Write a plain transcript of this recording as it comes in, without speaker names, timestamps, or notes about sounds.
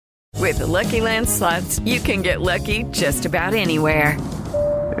With the Lucky Land Slots, you can get lucky just about anywhere.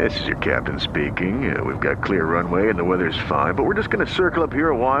 This is your captain speaking. We've got clear runway and the weather's fine, but we're just going to circle up here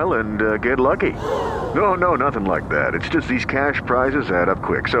a while and get lucky. No, nothing like that. It's just these cash prizes add up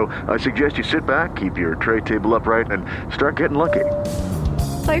quick. So I suggest you sit back, keep your tray table upright, and start getting lucky.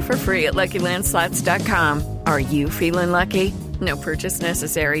 Play for free at LuckyLandSlots.com. Are you feeling lucky? No purchase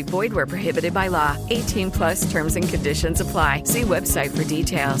necessary. Void where prohibited by law. 18+ terms and conditions apply. See website for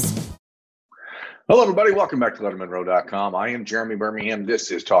details. Hello, everybody. Welcome back to LettermanRow.com. I am Jeremy Birmingham.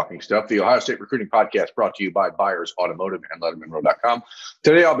 This is Talking Stuff, the Ohio State Recruiting Podcast brought to you by Byers Automotive and LettermanRow.com.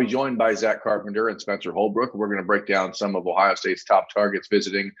 Today, I'll be joined by Zach Carpenter and Spencer Holbrook. We're going to break down some of Ohio State's top targets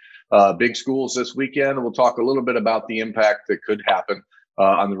visiting big schools this weekend. We'll talk a little bit about the impact that could happen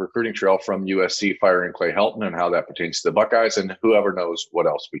on the recruiting trail from USC firing Clay Helton and how that pertains to the Buckeyes, and whoever knows what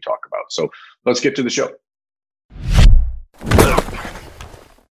else we talk about. So let's get to the show.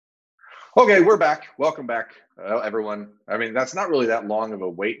 Okay, we're back. Welcome back, everyone. I mean, that's not really that long of a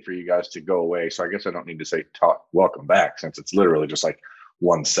wait for you guys to go away, so I guess I don't need to say welcome back, since it's literally just like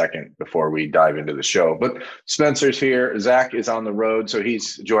 1 second before we dive into the show. But Spencer's here. Zach is on the road, so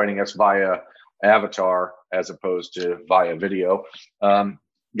he's joining us via avatar as opposed to via video.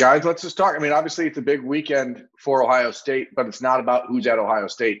 Guys, let's just talk. I mean, obviously, it's a big weekend for Ohio State, but it's not about who's at Ohio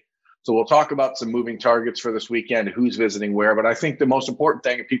State. So we'll talk about some moving targets for this weekend, who's visiting where. But I think the most important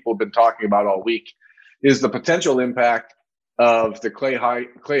thing people have been talking about all week is the potential impact of the Clay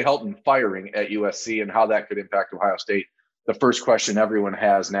Helton firing at USC and how that could impact Ohio State. The first question everyone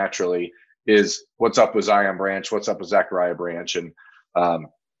has naturally is, what's up with Zion Branch? What's up with Zachariah Branch? And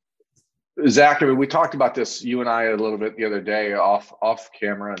Zach, I mean, we talked about this, you and I, a little bit the other day off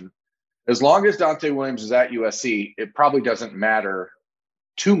camera. And as long as Dante Williams is at USC, it probably doesn't matter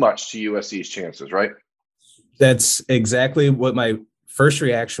too much to USC's chances, right? That's exactly what my first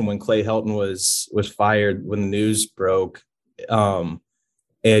reaction when Clay Helton was fired, when the news broke. And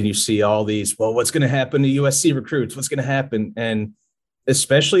you see all these, well, what's going to happen to USC recruits? What's going to happen? And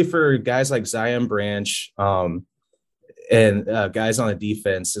especially for guys like Zion Branch and guys on the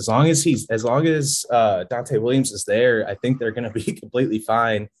defense, as long as Dante Williams is there, I think they're going to be completely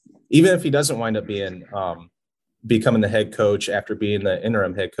fine, even if he doesn't wind up being becoming the head coach after being the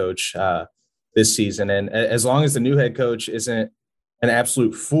interim head coach this season. And as long as the new head coach isn't an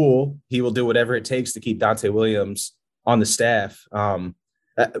absolute fool, he will do whatever it takes to keep Dante Williams on the staff.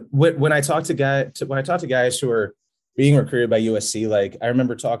 When I talk to guys who are being recruited by USC, like I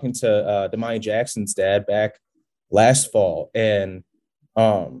remember talking to Damani Jackson's dad back last fall, and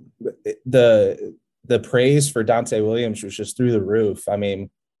the praise for Dante Williams was just through the roof. I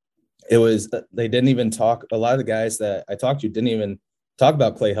mean, they didn't even talk. A lot of the guys that I talked to didn't even talk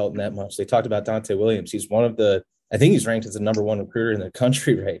about Clay Helton that much. They talked about Dante Williams. He's I think he's ranked as the number one recruiter in the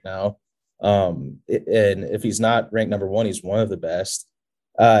country right now. And if he's not ranked number one, he's one of the best.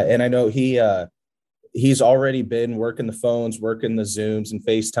 And I know he's already been working the phones, working the Zooms and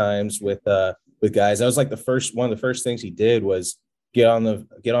FaceTimes with guys. That was like one of the first things he did was get on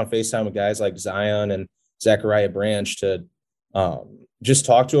FaceTime with guys like Zion and Zachariah Branch to just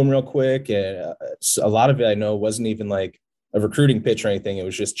talk to him real quick. And a lot of it I know wasn't even like a recruiting pitch or anything. It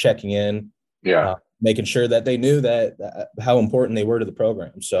was just checking in, making sure that they knew that how important they were to the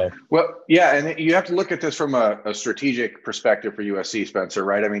program. So, well, yeah. And you have to look at this from a strategic perspective for USC, Spencer,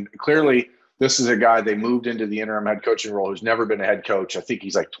 right? I mean, clearly this is a guy they moved into the interim head coaching role who's never been a head coach. I think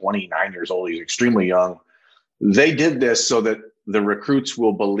he's like 29 years old. He's extremely young. They did this so that the recruits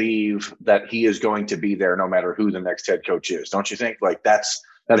will believe that he is going to be there no matter who the next head coach is. Don't you think? Like that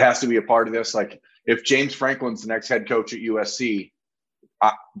has to be a part of this. Like if James Franklin's the next head coach at USC,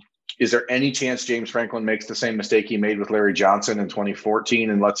 is there any chance James Franklin makes the same mistake he made with Larry Johnson in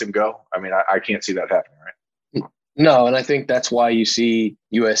 2014 and lets him go? I mean, I can't see that happening, right? No, and I think that's why you see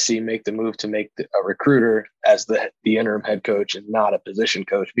USC make the move to make a recruiter as the interim head coach and not a position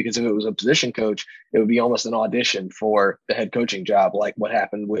coach. Because if it was a position coach, it would be almost an audition for the head coaching job, like what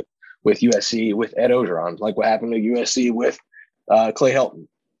happened with USC with Ed Orgeron, like what happened to USC with Clay Helton.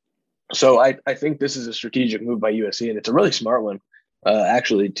 So I think this is a strategic move by USC, and it's a really smart one,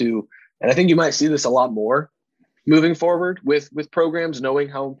 actually, too. And I think you might see this a lot more moving forward with programs knowing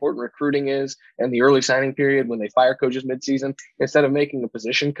how important recruiting is and the early signing period when they fire coaches midseason. Instead of making a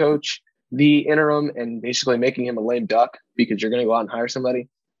position coach the interim and basically making him a lame duck because you're going to go out and hire somebody,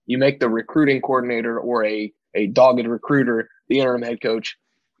 you make the recruiting coordinator or a dogged recruiter the interim head coach.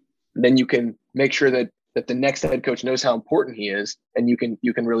 Then you can make sure that the next head coach knows how important he is, and you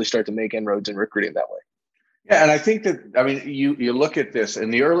can really start to make inroads in recruiting that way. Yeah, and I think that, I mean, you look at this in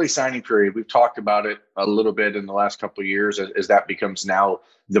the early signing period. We've talked about it a little bit in the last couple of years as that becomes now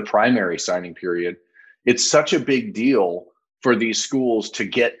the primary signing period. It's such a big deal for these schools to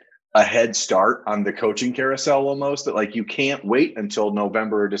get a head start on the coaching carousel almost, that like you can't wait until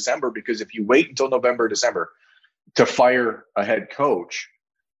November or December, because if you wait until November or December to fire a head coach,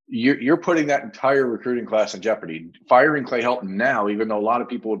 you're putting that entire recruiting class in jeopardy. Firing Clay Helton now, even though a lot of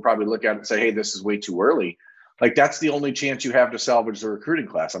people would probably look at it and say, hey, this is way too early. Like, that's the only chance you have to salvage the recruiting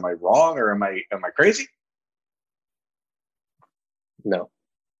class. Am I wrong, or am I crazy? No,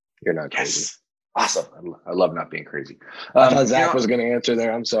 you're not Yes. crazy. Awesome. I love not being crazy. I thought Zach was going to answer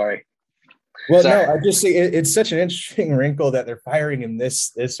there. I'm sorry. Well, no, I just think it's such an interesting wrinkle that they're firing him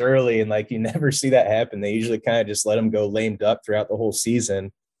this early, and like you never see that happen. They usually kind of just let him go lamed up throughout the whole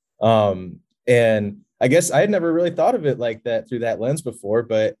season. And I guess I had never really thought of it like that through that lens before,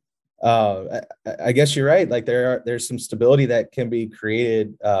 but I guess you're right. Like there's some stability that can be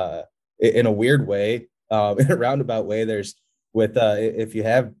created in a weird way, in a roundabout way. There's with if you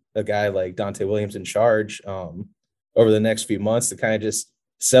have a guy like Dante Williams in charge over the next few months to kind of just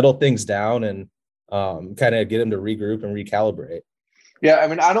settle things down and kind of get him to regroup and recalibrate. Yeah, I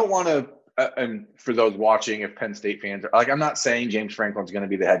mean, I don't want to. And for those watching, if Penn State fans are like, I'm not saying James Franklin's going to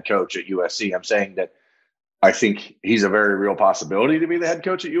be the head coach at USC. I'm saying that I think he's a very real possibility to be the head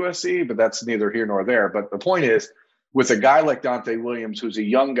coach at USC, but that's neither here nor there. But the point is, with a guy like Dante Williams, who's a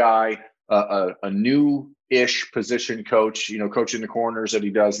young guy, a new-ish position coach, coaching the corners that he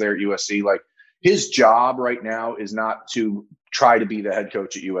does there at USC, like his job right now is not to try to be the head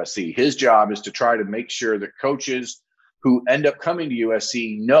coach at USC. His job is to try to make sure that coaches who end up coming to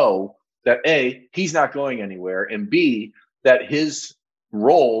USC know that A, he's not going anywhere, and B, that his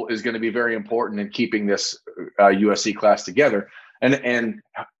role is going to be very important in keeping this USC class together, and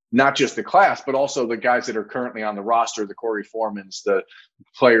not just the class, but also the guys that are currently on the roster, the Corey Foremans, the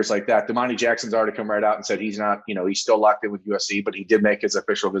players like that. Damani Jackson's already come right out and said he's not, he's still locked in with USC, but he did make his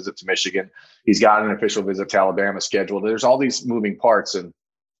official visit to Michigan. He's got an official visit to Alabama scheduled. There's all these moving parts, and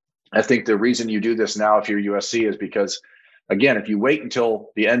I think the reason you do this now if you're USC is because, again, if you wait until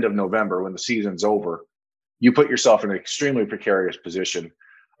the end of November when the season's over, you put yourself in an extremely precarious position.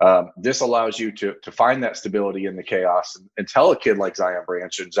 This allows you to find that stability in the chaos and tell a kid like Zion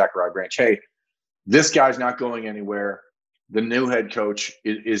Branch and Zachariah Branch, hey, this guy's not going anywhere. The new head coach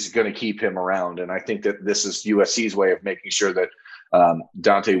is going to keep him around. And I think that this is USC's way of making sure that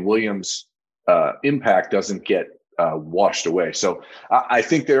Dante Williams' impact doesn't get washed away. So I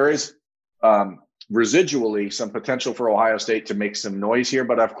think there is residually some potential for Ohio State to make some noise here.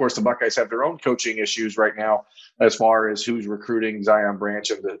 But of course, the Buckeyes have their own coaching issues right now as far as who's recruiting Zion Branch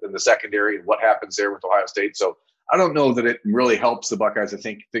in the secondary and what happens there with Ohio State. So I don't know that it really helps the Buckeyes. I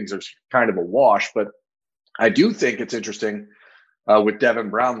think things are kind of a wash, but I do think it's interesting with Devin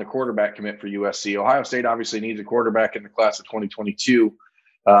Brown, the quarterback commit for USC. Ohio State obviously needs a quarterback in the class of 2022.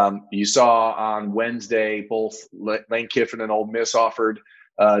 You saw on Wednesday, both Lane Kiffin and Ole Miss offered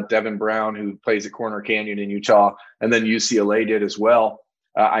Devin Brown, who plays at Corner Canyon in Utah, and then UCLA did as well.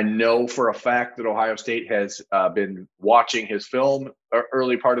 I know for a fact that Ohio State has been watching his film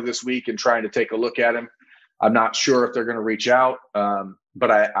early part of this week and trying to take a look at him. I'm not sure if they're going to reach out,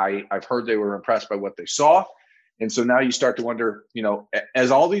 but I've heard they were impressed by what they saw. And so now you start to wonder,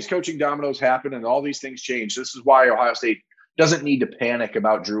 as all these coaching dominoes happen and all these things change, this is why Ohio State doesn't need to panic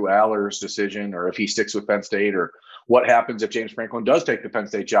about Drew Aller's decision or if he sticks with Penn State or what happens if James Franklin does take the Penn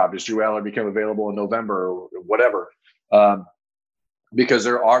State job. Does Drew Aller become available in November or whatever? Because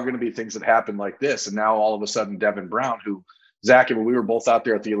there are going to be things that happen like this. And now all of a sudden, Devin Brown, who Zach and we were both out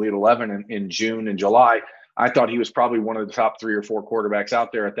there at the Elite 11 in June and July, I thought he was probably one of the top 3 or 4 quarterbacks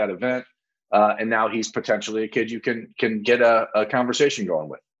out there at that event. And now he's potentially a kid you can get a conversation going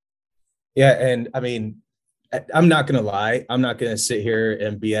with. Yeah. And I mean, I'm not going to lie. I'm not going to sit here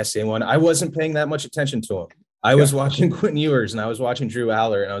and BS anyone. I wasn't paying that much attention to him. I was watching Quinn Ewers and I was watching Drew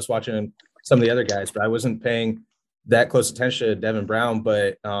Aller and I was watching some of the other guys, but I wasn't paying that close attention to Devin Brown.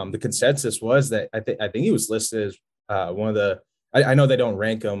 But the consensus was that I think he was listed as one of the, I know they don't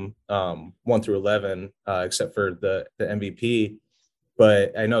rank him 1 through 11 except for the MVP,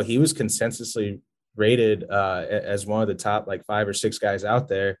 but I know he was consensusly rated as one of the top like 5 or 6 guys out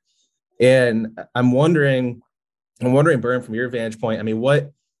there. And I'm wondering, Burn, from your vantage point, I mean,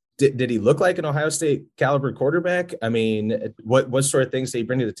 what did he look like an Ohio State caliber quarterback? I mean, what sort of things did he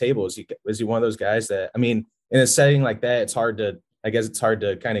bring to the table? Is he one of those guys that, I mean, in a setting like that, it's hard to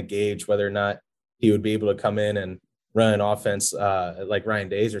kind of gauge whether or not he would be able to come in and run an offense like Ryan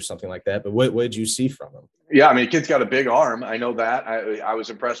Day's or something like that. But what did you see from him? Yeah, I mean, kid's got a big arm. I know that. I was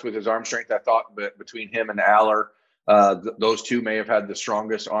impressed with his arm strength. I thought that between him and Aller, those two may have had the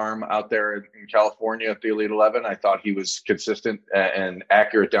strongest arm out there in California at the Elite 11. I thought he was consistent and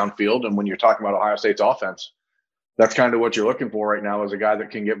accurate downfield. And when you're talking about Ohio State's offense, that's kind of what you're looking for right now, is a guy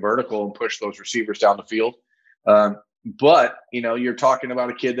that can get vertical and push those receivers down the field. But, you know, you're talking about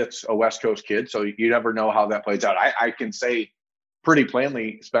a kid that's a West Coast kid, so you never know how that plays out. I can say pretty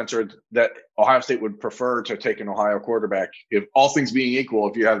plainly, Spencer, that Ohio State would prefer to take an Ohio quarterback. If all things being equal,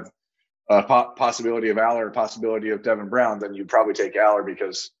 if you have a possibility of Aller, a possibility of Devin Brown, then you'd probably take Aller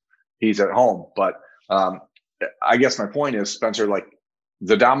because he's at home. But I guess my point is, Spencer, like,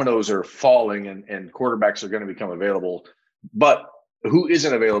 the dominoes are falling and quarterbacks are going to become available. But who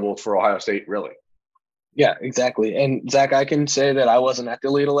isn't available for Ohio State, really? Yeah, exactly. And Zach, I can say that I wasn't at the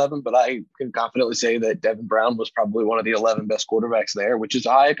Elite 11, but I can confidently say that Devin Brown was probably one of the 11 best quarterbacks there, which is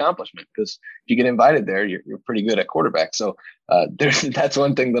a high accomplishment, because if you get invited there, you're pretty good at quarterback. So that's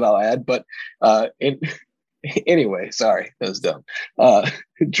one thing that I'll add. But anyway, sorry, that was dumb.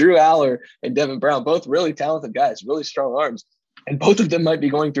 Drew Aller and Devin Brown, both really talented guys, really strong arms. And both of them might be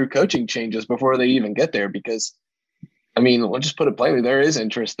going through coaching changes before they even get there, because I mean, we'll just put it plainly, there is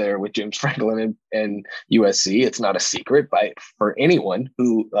interest there with James Franklin and USC. It's not a secret for anyone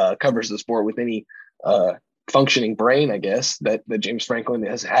who covers the sport with any functioning brain, I guess, that James Franklin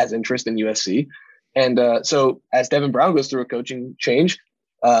has interest in USC. And so as Devin Brown goes through a coaching change,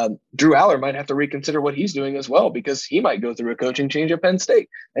 Drew Aller might have to reconsider what he's doing as well, because he might go through a coaching change at Penn State.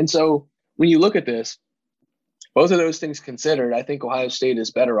 And so when you look at this, both of those things considered, I think Ohio State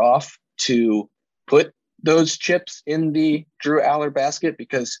is better off to put those chips in the Drew Aller basket,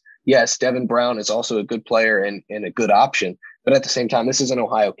 because yes, Devin Brown is also a good player and a good option, but at the same time, this is an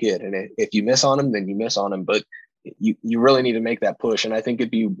Ohio kid. And if you miss on him, then you miss on him, but you really need to make that push. And I think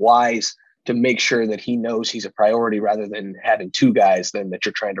it'd be wise to make sure that he knows he's a priority, rather than having two guys then that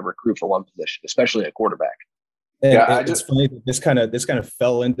you're trying to recruit for one position, especially at quarterback. And yeah, it's funny that this kind of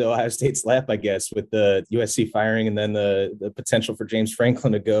fell into Ohio State's lap, I guess, with the USC firing and then the potential for James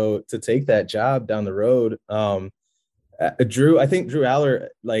Franklin to take that job down the road. I think Drew Aller,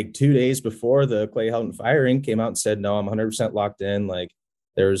 like 2 days before the Clay Helton firing, came out and said, "No, I'm 100% locked in." Like,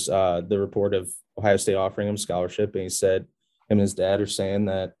 there's the report of Ohio State offering him scholarship, and he said him and his dad are saying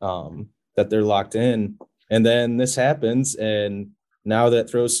that that they're locked in. And then this happens, and now that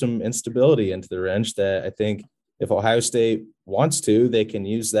throws some instability into the wrench that I think, if Ohio State wants to, they can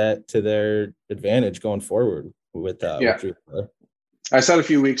use that to their advantage going forward with Drew Aller. I said a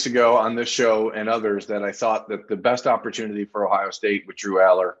few weeks ago on this show and others that I thought that the best opportunity for Ohio State with Drew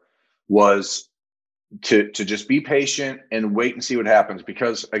Aller was to just be patient and wait and see what happens.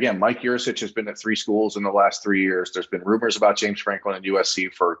 Because, again, Mike Yurcich has been at 3 schools in the last 3 years. There's been rumors about James Franklin and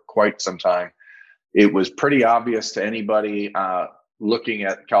USC for quite some time. It was pretty obvious to anybody looking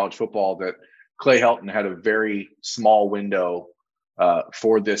at college football that Clay Helton had a very small window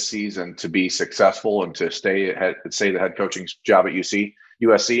for this season to be successful and to stay the head coaching job at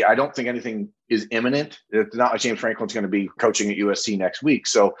USC. I don't think anything is imminent. It's not like James Franklin's going to be coaching at USC next week.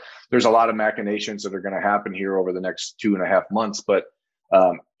 So there's a lot of machinations that are going to happen here over the next 2.5 months. But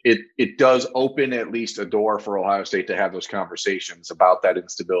it does open at least a door for Ohio State to have those conversations about that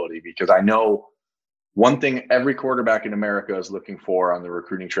instability, because I know one thing every quarterback in America is looking for on the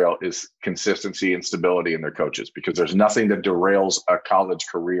recruiting trail is consistency and stability in their coaches, because there's nothing that derails a college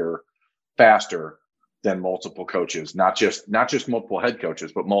career faster than multiple coaches, not just multiple head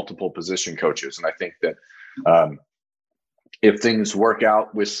coaches, but multiple position coaches. And I think that if things work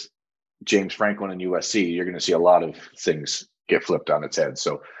out with James Franklin and USC, you're going to see a lot of things get flipped on its head.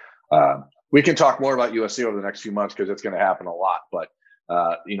 So we can talk more about USC over the next few months, because it's going to happen a lot. But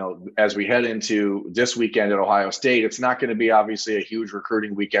as we head into this weekend at Ohio State, it's not going to be obviously a huge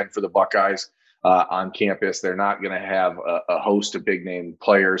recruiting weekend for the Buckeyes on campus. They're not going to have a host of big name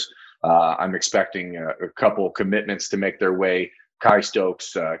players. I'm expecting a couple of commitments to make their way. Kai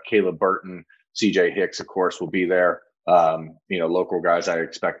Stokes, Caleb Burton, CJ Hicks, of course, will be there. Local guys. I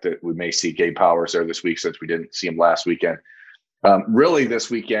expect that we may see Gabe Powers there this week, since we didn't see him last weekend. Really, this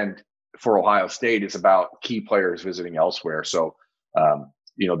weekend for Ohio State is about key players visiting elsewhere. So,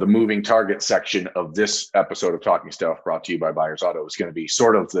 the moving target section of this episode of Talking Stuff, brought to you by Buyers Auto, is going to be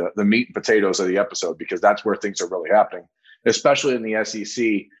sort of the meat and potatoes of the episode, because that's where things are really happening, especially in the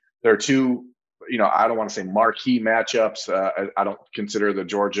SEC. There are two, I don't want to say marquee matchups. I don't consider the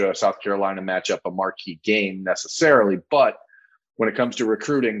Georgia-South Carolina matchup a marquee game necessarily, but when it comes to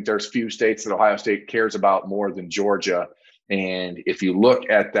recruiting, there's few states that Ohio State cares about more than Georgia. And if you look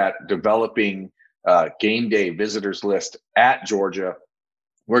at that developing game day visitors list at Georgia,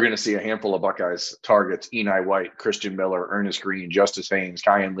 we're going to see a handful of Buckeyes targets: Eni White, Christian Miller, Ernest Green, Justice Haynes,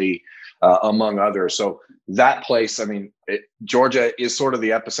 Kyan Lee, among others. So that place, I mean, Georgia is sort of the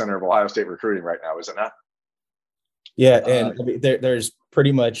epicenter of Ohio State recruiting right now, is it not? Yeah, and I mean, there's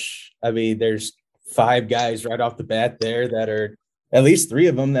pretty much, I mean, there's 5 guys right off the bat there that are, at least 3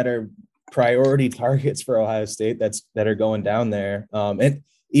 of them that are priority targets for Ohio State that are going down there. And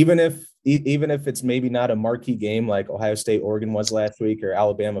even if it's maybe not a marquee game like Ohio State, Oregon was last week, or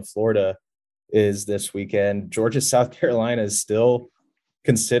Alabama, Florida is this weekend, Georgia, South Carolina is still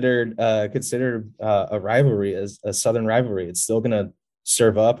considered a rivalry, as a Southern rivalry. It's still going to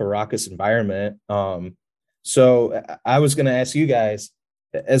serve up a raucous environment. So I was going to ask you guys,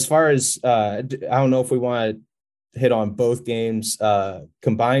 as far as I don't know if we want to hit on both games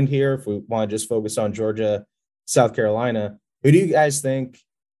combined here, if we want to just focus on Georgia, South Carolina, who do you guys think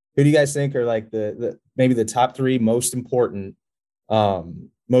are like the maybe the top 3 most important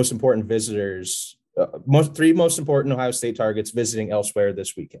visitors, three most important Ohio State targets visiting elsewhere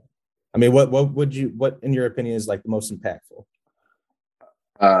this weekend? I mean, what in your opinion is like the most impactful?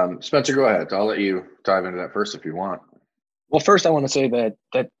 Spencer, go ahead. I'll let you dive into that first if you want. Well, first I want to say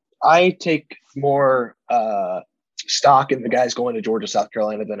that I take more stock in the guys going to Georgia, South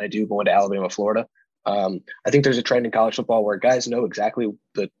Carolina than I do going to Alabama, Florida. I think there's a trend in college football where guys know exactly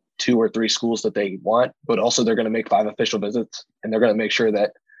the 2 or 3 schools that they want, but also they're going to make 5 official visits, and they're going to make sure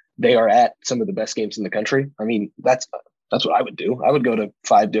that they are at some of the best games in the country. I mean, that's what I would do. I would go to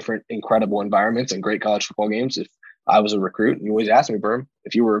 5 different incredible environments and great college football games if I was a recruit. And you always ask me, Berm,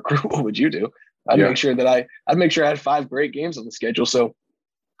 if you were a recruit, what would you do? I'd make sure I had 5 great games on the schedule. So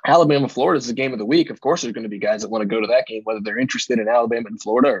Alabama, Florida is the game of the week. Of course, there's going to be guys that want to go to that game, whether they're interested in Alabama and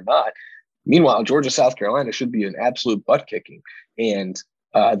Florida or not. Meanwhile, Georgia, South Carolina should be an absolute butt kicking. And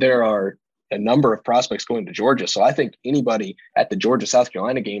there are a number of prospects going to Georgia. So I think anybody at the Georgia, South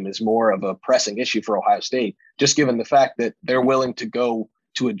Carolina game is more of a pressing issue for Ohio State, just given the fact that they're willing to go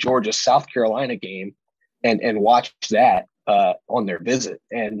to a Georgia, South Carolina game and watch that on their visit.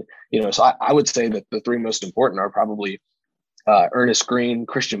 And, so I would say that the 3 most important are probably Ernest Green,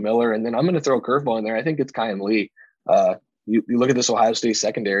 Christian Miller, and then I'm going to throw a curveball in there. I think it's Kyan Lee. You look at this Ohio State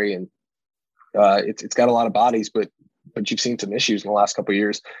secondary, and it's got a lot of bodies, but you've seen some issues in the last couple of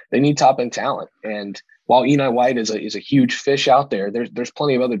years. They need top end talent, and while Eni White is a huge fish out there, there's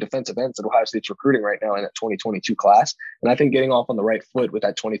plenty of other defensive ends that Ohio State's recruiting right now in that 2022 class. And I think getting off on the right foot with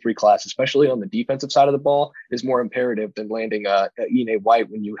that 23 class, especially on the defensive side of the ball, is more imperative than landing Eni White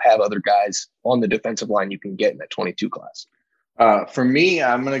when you have other guys on the defensive line you can get in that 22 class. For me,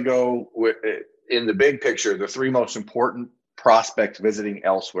 I'm going to go with, in the big picture, the 3 most important prospects visiting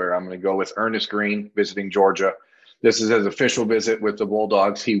elsewhere. I'm going to go with Ernest Green visiting Georgia. This is his official visit with the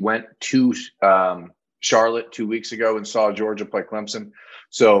Bulldogs. He went to Charlotte 2 weeks ago and saw Georgia play Clemson.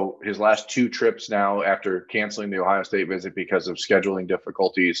 So his last 2 trips now, after canceling the Ohio State visit because of scheduling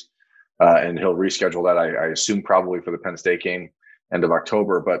difficulties, and he'll reschedule that, I assume, probably for the Penn State game end of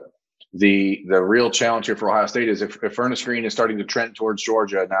October. But the real challenge here for Ohio State is if Ernest Green is starting to trend towards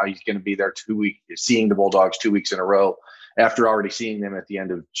Georgia, now he's going to be there 2 weeks, seeing the Bulldogs 2 weeks in a row after already seeing them at the end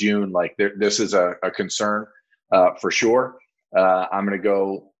of June. Like, this is a concern for sure. I'm going to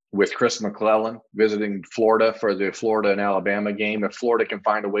go with Chris McClellan visiting Florida for the Florida and Alabama game. If Florida can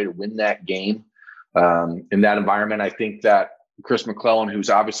find a way to win that game in that environment, I think that Chris McClellan, who's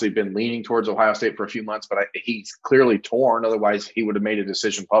obviously been leaning towards Ohio State for a few months, but he's clearly torn. Otherwise, he would have made a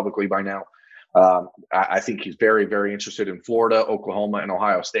decision publicly by now. I think he's very, very interested in Florida, Oklahoma, and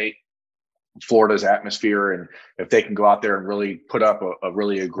Ohio State. Florida's atmosphere, and if they can go out there and really put up a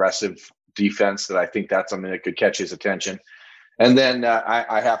really aggressive defense, that I think that's something that could catch his attention. And then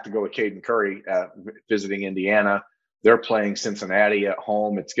I have to go with Caden Curry visiting Indiana. They're playing Cincinnati at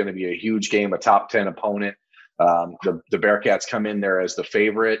home. It's going to be a huge game, a top 10 opponent. The Bearcats come in there as the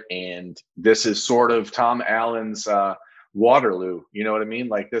favorite, and this is sort of Tom Allen's Waterloo. You know what I mean?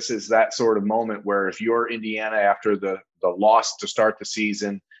 Like, this is that sort of moment where if you're Indiana after the loss to start the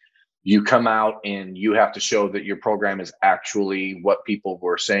season, you come out and you have to show that your program is actually what people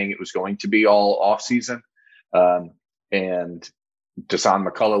were saying it was going to be all off season. And Dasan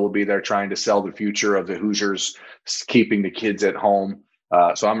McCullough will be there trying to sell the future of the Hoosiers, keeping the kids at home.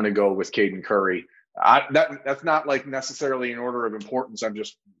 So I'm going to go with Caden Curry. That's not like necessarily in order of importance. I'm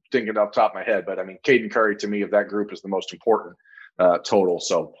just thinking off the top of my head, but I mean, Caden Curry to me of that group is the most important total.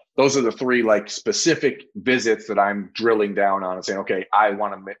 So those are the 3 like specific visits that I'm drilling down on and saying, okay, I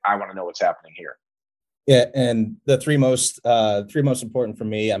want to know what's happening here. Yeah, and the 3 most important for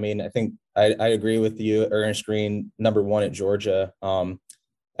me, I mean, I think I agree with you. Ernest Green, number 1 at Georgia.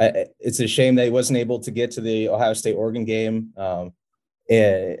 It's a shame that he wasn't able to get to the Ohio State Oregon game.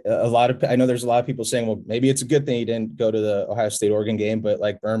 I know there's a lot of people saying, well, maybe it's a good thing he didn't go to the Ohio State Oregon game, but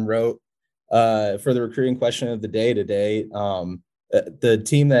like Berm wrote for the recruiting question of the day today, the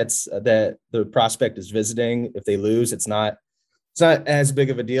team that the prospect is visiting, if they lose, it's not as big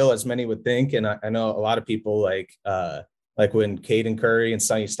of a deal as many would think. And I know a lot of people like when Caden Curry and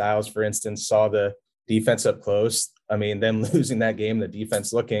Sonny Styles, for instance, saw the defense up close. I mean, them losing that game, the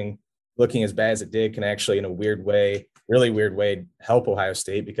defense looking as bad as it did can actually, in a weird way, really weird way, help Ohio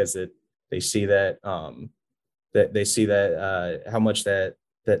State, because they see that how much that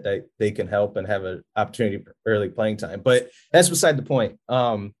they can help and have an opportunity for early playing time. But that's beside the point.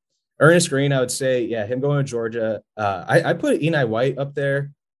 Ernest Green, I would say, yeah, him going to Georgia. I put Eni White up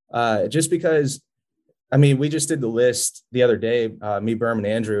there just because, I mean, we just did the list the other day, me, Berm, and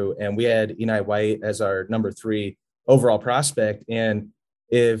Andrew, and we had Eni White as our number 3 overall prospect. And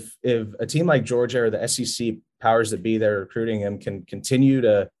if a team like Georgia or the SEC powers that be that are recruiting him can continue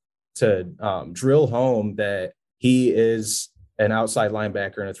to drill home that he is an outside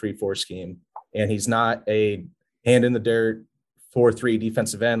linebacker in a 3-4 scheme, and he's not a hand in the dirt 4-3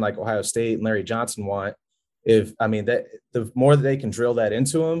 defensive end like Ohio State and Larry Johnson want. That the more that they can drill that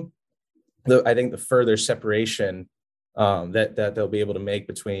into him, I think the further separation that they'll be able to make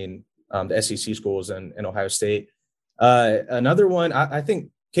between the SEC schools and Ohio State. Another one, I think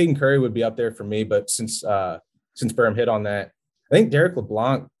Caden Curry would be up there for me, but since Berm hit on that, I think Derek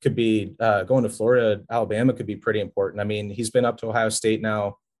LeBlanc could be going to Florida, Alabama could be pretty important. I mean, he's been up to Ohio State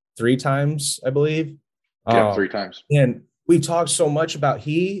now 3 times, I believe. Yeah, 3 times. And we talked so much about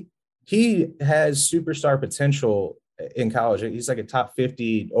he has superstar potential in college. He's like a top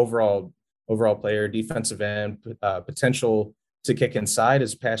 50 overall player, defensive end, potential to kick inside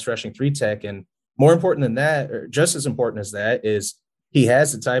as a pass rushing 3 tech. And more important than that, or just as important as that, is he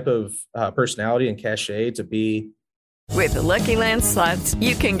has the type of personality and cachet to be. With the Lucky Land Slots,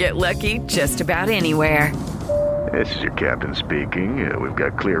 you can get lucky just about anywhere. This is your captain speaking. We've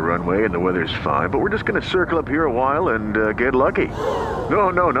got clear runway and the weather's fine, but we're just going to circle up here a while and get lucky.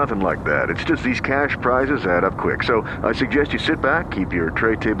 No, nothing like that. It's just these cash prizes add up quick. So I suggest you sit back, keep your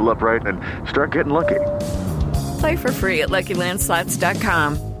tray table upright, and start getting lucky. Play for free at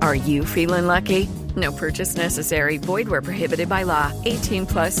LuckyLandSlots.com. Are you feeling lucky? No purchase necessary. Void where prohibited by law.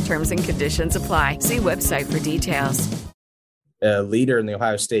 18+ terms and conditions apply. See website for details. A leader in the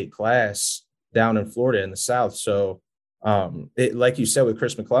Ohio State class down in Florida in the South. So like you said with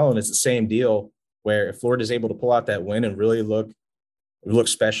Chris McClellan, it's the same deal where if Florida is able to pull out that win and really look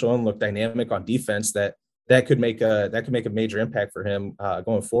special and look dynamic on defense, that could make a major impact for him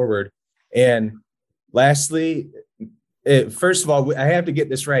going forward. And lastly, first of all, I have to get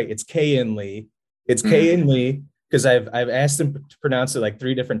this right. It's Kayin Lee. It's Kayin Lee, because I've asked him to pronounce it like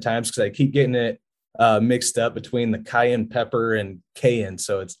 3 different times because I keep getting it mixed up between the cayenne pepper and Kayin.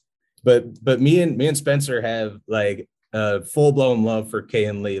 So it's but me and Spencer have like full blown love for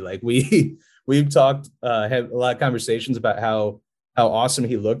Kayin Lee. Like we've talked, had a lot of conversations about how awesome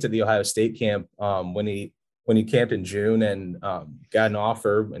he looked at the Ohio State camp when he camped in June and got an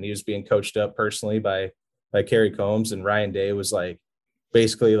offer, and he was being coached up personally by Kerry Combs, and Ryan Day was like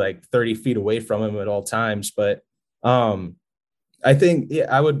basically like 30 feet away from him at all times. But I think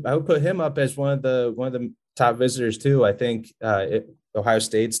I would put him up as one of the top visitors too. I think Ohio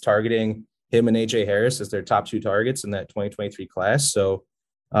State's targeting him and AJ Harris as their top 2 targets in that 2023 class. So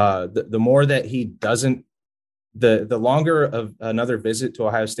the more that he doesn't, the longer of another visit to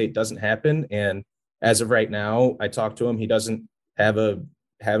Ohio State doesn't happen. And as of right now, I talked to him, he doesn't have an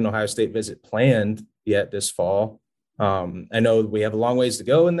Ohio State visit planned yet this fall. I know we have a long ways to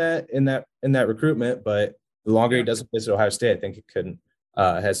go in that recruitment, but the longer he doesn't visit Ohio State, I think it could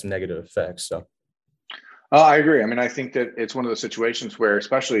have some negative effects. So. I agree. I mean, I think that it's one of those situations where,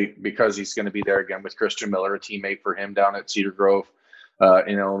 especially because he's going to be there again with Christian Miller, a teammate for him down at Cedar Grove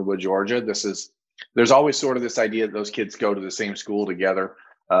in Ellenwood, Georgia. There's always sort of this idea that those kids go to the same school together.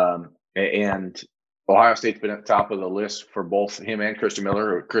 And Ohio State's been at the top of the list for both him and Christian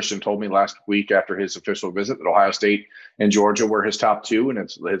Miller. Christian told me last week after his official visit that Ohio State and Georgia were his top 2, and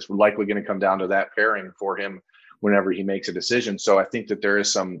it's likely going to come down to that pairing for him whenever he makes a decision. So I think that there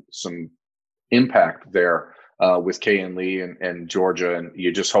is some impact there with Kayin Lee and Georgia, and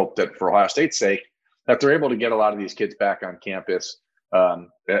you just hope that for Ohio State's sake that they're able to get a lot of these kids back on campus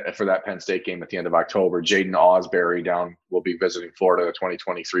for that Penn State game at the end of October. Jaden Osbury will be visiting Florida, the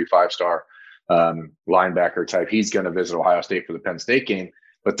 2023 5-star linebacker type. He's going to visit Ohio State for the Penn State game.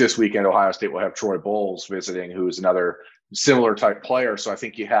 But this weekend, Ohio State will have Troy Bowles visiting, who is another similar type player. So I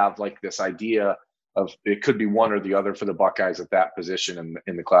think you have like this idea of it could be one or the other for the Buckeyes at that position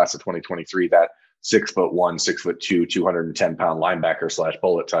in the class of 2023, that 6'1", 6'2", 210-pound linebacker /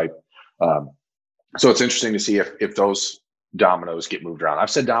 bullet type. So it's interesting to see if those dominoes get moved around. I've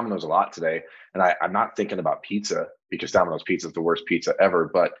said dominoes a lot today, and I'm not thinking about pizza because Domino's pizza is the worst pizza ever.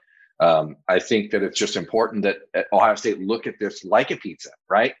 But I think that it's just important that Ohio State look at this like a pizza,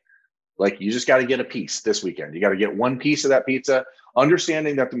 right? Like, you just got to get a piece this weekend. You got to get one piece of that pizza,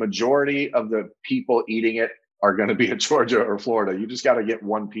 understanding that the majority of the people eating it are going to be in Georgia or Florida. You just got to get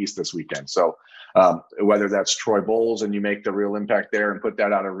one piece this weekend. So whether that's Troy Bowles and you make the real impact there and put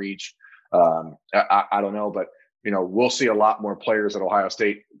that out of reach, I don't know, but we'll see a lot more players at Ohio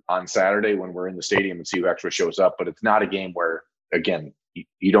State on Saturday when we're in the stadium and see who actually shows up. But it's not a game where, again,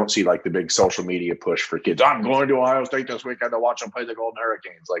 you don't see like the big social media push for kids. I'm going to Ohio State this weekend to watch them play the Golden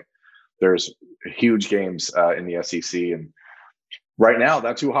Hurricanes. Like, there's huge games in the SEC, and right now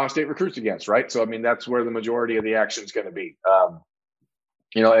that's who Ohio State recruits against, right? So, I mean, that's where the majority of the action is going to be.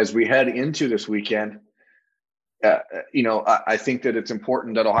 As we head into this weekend, I think that it's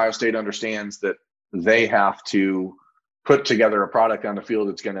important that Ohio State understands that they have to put together a product on the field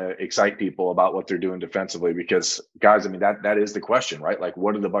that's going to excite people about what they're doing defensively. Because, guys, I mean, that is the question, right? Like,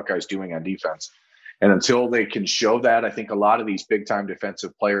 what are the Buckeyes doing on defense? And until they can show that, I think a lot of these big-time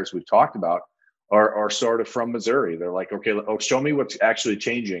defensive players we've talked about are sort of from Missouri. They're like, okay, show me what's actually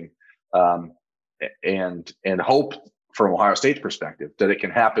changing, and hope from Ohio State's perspective that it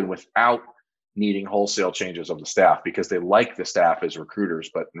can happen without needing wholesale changes of the staff, because they like the staff as recruiters.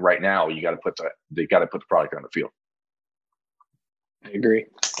 But right now, they got to put the product on the field. I agree.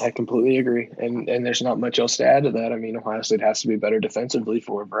 I completely agree. And there's not much else to add to that. I mean, Ohio State has to be better defensively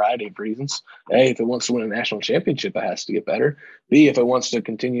for a variety of reasons. A, if it wants to win a national championship, it has to get better. B, if it wants to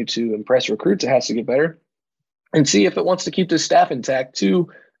continue to impress recruits, it has to get better. And C, if it wants to keep the staff intact to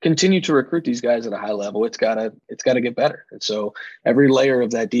continue to recruit these guys at a high level, it's gotta get better. And so every layer of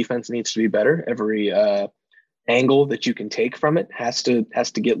that defense needs to be better. Every angle that you can take from it has to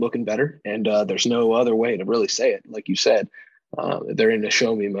get looking better. And there's no other way to really say it. Like you said, they're in a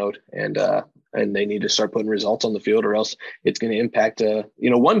show me mode, and they need to start putting results on the field, or else it's going to impact.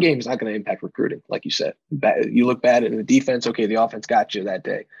 One game is not going to impact recruiting, like you said. You look bad in the defense, okay, the offense got you that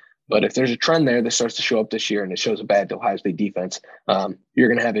day. But if there's a trend there that starts to show up this year, and it shows a bad Ohio State defense, you're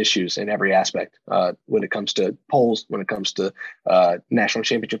going to have issues in every aspect when it comes to polls, when it comes to national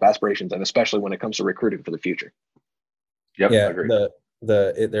championship aspirations, and especially when it comes to recruiting for the future. Yep, yeah, I agree.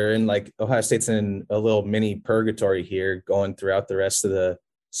 They're in, like, Ohio State's in a little mini purgatory here going throughout the rest of the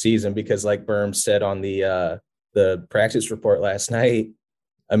season, because, like Berm said on the practice report last night,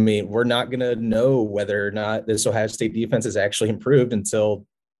 I mean, we're not going to know whether or not this Ohio State defense is actually improved until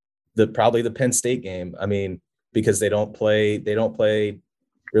probably the Penn State game. I mean, because they don't play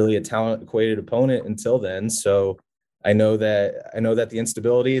really a talent equated opponent until then. So I know that the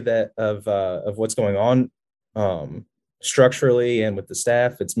instability of what's going on structurally and with the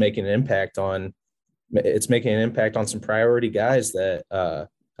staff, it's making an impact on some priority guys that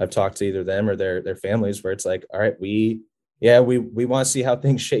I've talked to, either them or their families, where it's like, all right, we want to see how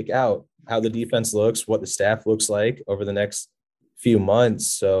things shake out, how the defense looks, what the staff looks like over the next few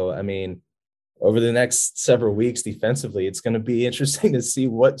months. So, I mean, over the next several weeks defensively, it's going to be interesting to see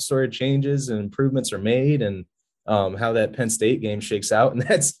what sort of changes and improvements are made, and how that Penn State game shakes out. And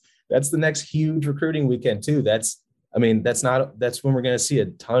that's the next huge recruiting weekend too. That's when we're going to see a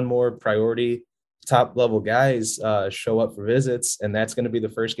ton more priority top level guys show up for visits. And that's going to be the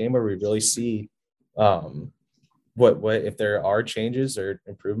first game where we really see what if there are changes or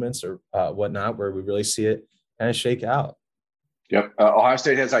improvements or whatnot, where we really see it kind of shake out. Yep. Ohio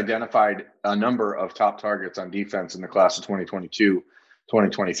State has identified a number of top targets on defense in the class of 2022,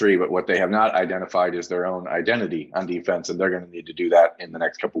 2023, but what they have not identified is their own identity on defense. And they're going to need to do that in the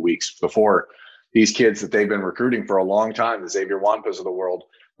next couple of weeks before these kids that they've been recruiting for a long time, the Xavier Wampas of the world,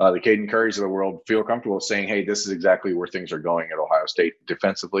 the Caden Currys of the world, feel comfortable saying, hey, this is exactly where things are going at Ohio State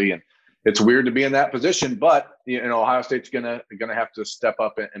defensively. And it's weird to be in that position, but Ohio State's gonna have to step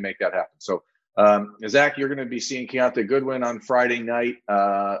up and make that happen. So Zach, you're going to be seeing Keontae Goodwin on Friday night.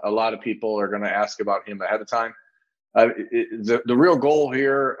 A lot of people are going to ask about him ahead of time. The real goal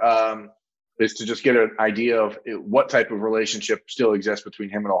here is to just get an idea of what type of relationship still exists between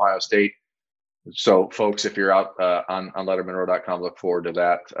him and Ohio State. So, folks, if you're out on LettermanRow.com, look forward to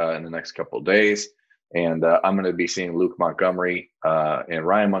that in the next couple of days. And I'm going to be seeing Luke Montgomery and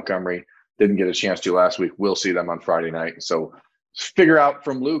Ryan Montgomery. Didn't get a chance to last week. We'll see them on Friday night. So figure out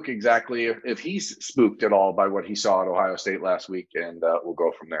from Luke exactly if he's spooked at all by what he saw at Ohio State last week, and we'll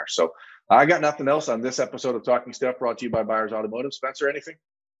go from there. So I got nothing else on this episode of Talking Stuff, brought to you by Byers Automotive. Spencer, anything?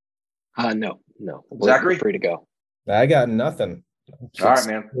 No. Zachary? Free to go. I got nothing. All right,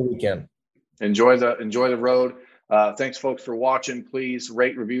 man. Weekend. enjoy the road. Thanks, folks, for watching. Please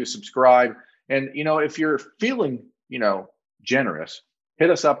rate, review, subscribe. And, if you're feeling, generous, hit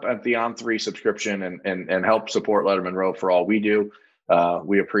us up at the On3 subscription and help support Letterman Row for all we do.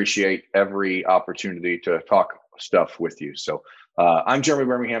 We appreciate every opportunity to talk stuff with you. So I'm Jeremy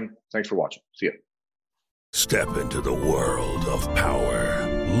Birmingham. Thanks for watching. See you. Step into the world of power,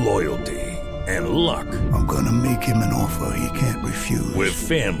 loyalty, and luck. I'm going to make him an offer he can't refuse. With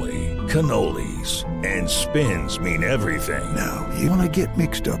family, cannolis, and spins mean everything. Now, you want to get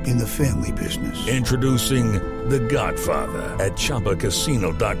mixed up in the family business. Introducing The Godfather at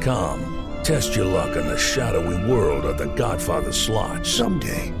ChumbaCasino.com. Test your luck in the shadowy world of The Godfather slot.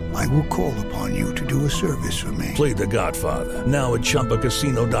 Someday, I will call upon you to do a service for me. Play The Godfather now at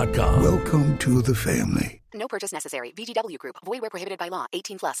ChumbaCasino.com. Welcome to the family. No purchase necessary. VGW Group. Void where prohibited by law.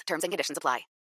 18+. Terms and conditions apply.